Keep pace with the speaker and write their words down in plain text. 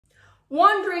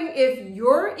Wondering if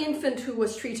your infant who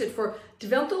was treated for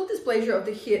developmental dysplasia of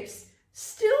the hips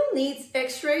still needs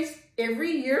x-rays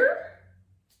every year?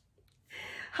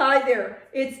 Hi there,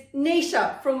 it's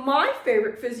Neesha from My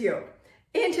Favourite Physio.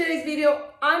 In today's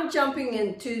video, I'm jumping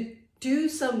in to do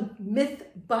some myth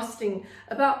busting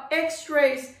about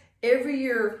x-rays every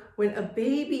year when a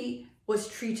baby was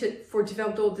treated for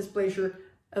developmental dysplasia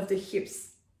of the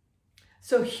hips.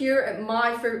 So here at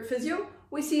My Favourite Physio,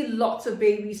 we see lots of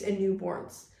babies and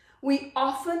newborns. We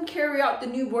often carry out the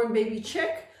newborn baby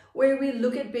check where we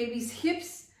look at baby's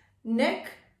hips,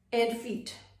 neck, and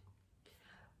feet.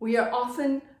 We are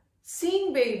often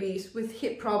seeing babies with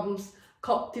hip problems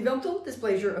called developmental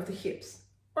dysplasia of the hips,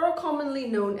 or commonly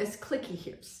known as clicky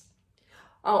hips.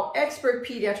 Our expert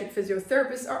pediatric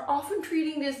physiotherapists are often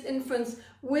treating these infants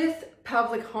with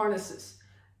Pavlik harnesses.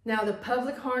 Now, the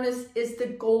Pavlik harness is the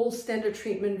gold standard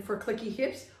treatment for clicky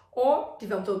hips or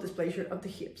developmental dysplasia of the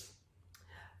hips.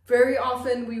 Very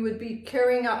often, we would be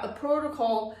carrying out a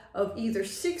protocol of either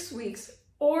 6 weeks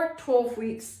or 12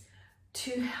 weeks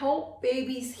to help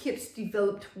babies' hips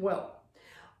develop well.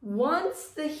 Once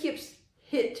the hips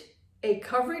hit a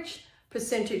coverage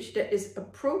percentage that is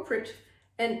appropriate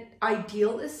and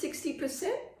ideal is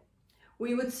 60%,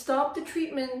 we would stop the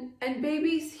treatment and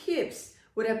baby's hips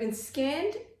would have been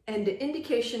scanned, and the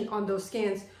indication on those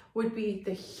scans would be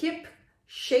the hip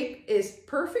shape is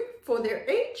perfect for their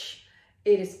age.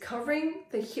 It is covering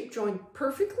the hip joint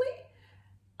perfectly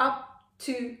up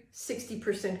to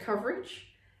 60% coverage,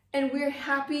 and we're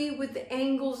happy with the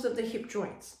angles of the hip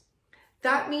joints.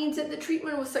 That means that the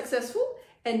treatment was successful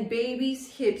and baby's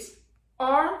hips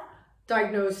are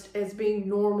diagnosed as being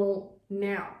normal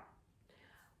now.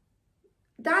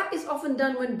 That is often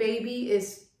done when baby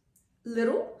is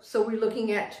little, so we're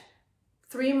looking at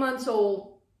 3 months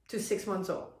old to 6 months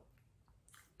old.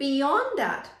 Beyond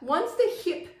that, once the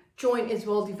hip joint is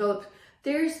well developed,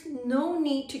 there's no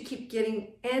need to keep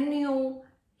getting annual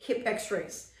hip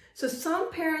x-rays. So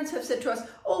some parents have said to us,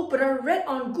 oh, but I read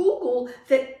on Google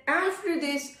that after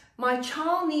this, my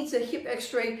child needs a hip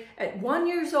x-ray at 1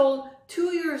 year old,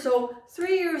 2 years old,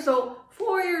 3 years old,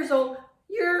 4 years old,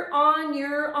 year on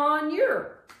year on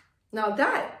year. Now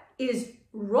that is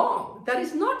wrong. That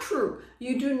is not true.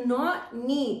 You do not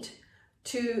need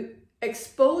to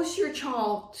expose your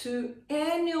child to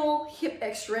annual hip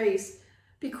x-rays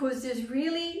because there's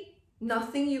really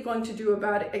nothing you're going to do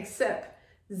about it except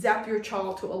zap your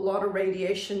child to a lot of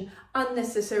radiation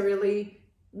unnecessarily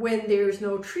when there's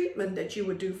no treatment that you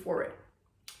would do for it.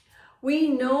 We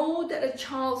know that a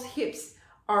child's hips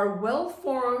are well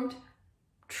formed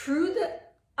through the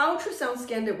ultrasound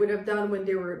scan that would have done when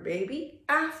they were a baby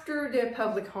after their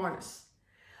Pavlik harness.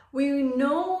 We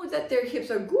know that their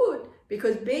hips are good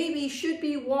because babies should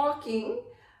be walking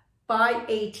by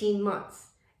 18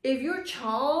 months. If your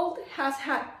child has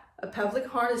had a Pavlik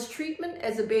harness treatment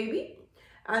as a baby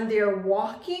and they're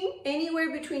walking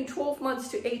anywhere between 12 months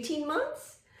to 18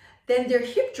 months, then their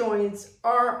hip joints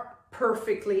are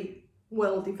perfectly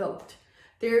well developed.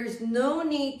 There's no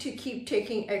need to keep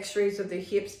taking x-rays of the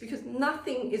hips because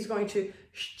nothing is going to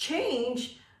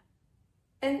change,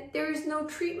 and there is no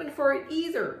treatment for it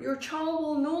either. Your child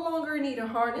will no longer need a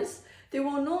harness. They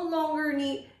will no longer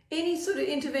need any sort of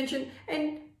intervention,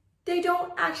 and they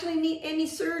don't actually need any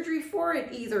surgery for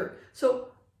it either. So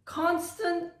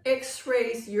constant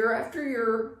x-rays year after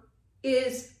year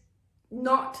is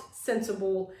not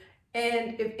sensible,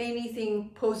 and if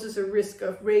anything poses a risk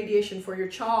of radiation for your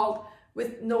child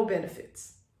with no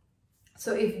benefits.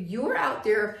 So if you're out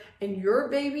there and your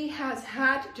baby has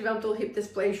had developmental hip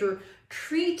dysplasia,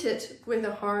 treated with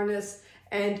a harness,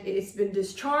 and it's been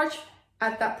discharged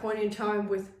at that point in time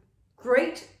with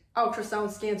great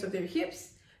ultrasound scans of their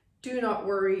hips, do not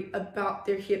worry about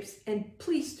their hips, and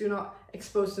please do not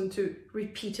expose them to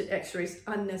repeated x-rays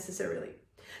unnecessarily.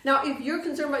 Now, if you're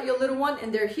concerned about your little one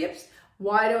and their hips,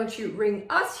 why don't you ring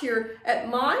us here at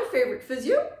My Favourite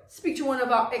Physio? Speak to one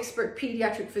of our expert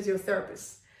pediatric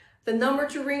physiotherapists. The number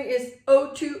to ring is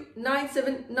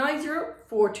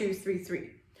 0297904233.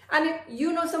 And if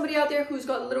you know somebody out there who's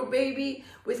got a little baby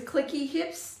with clicky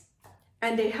hips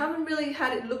and they haven't really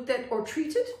had it looked at or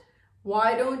treated,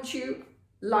 why don't you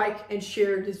like and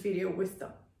share this video with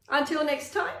them? Until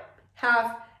next time,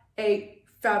 have a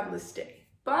fabulous day.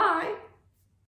 Bye.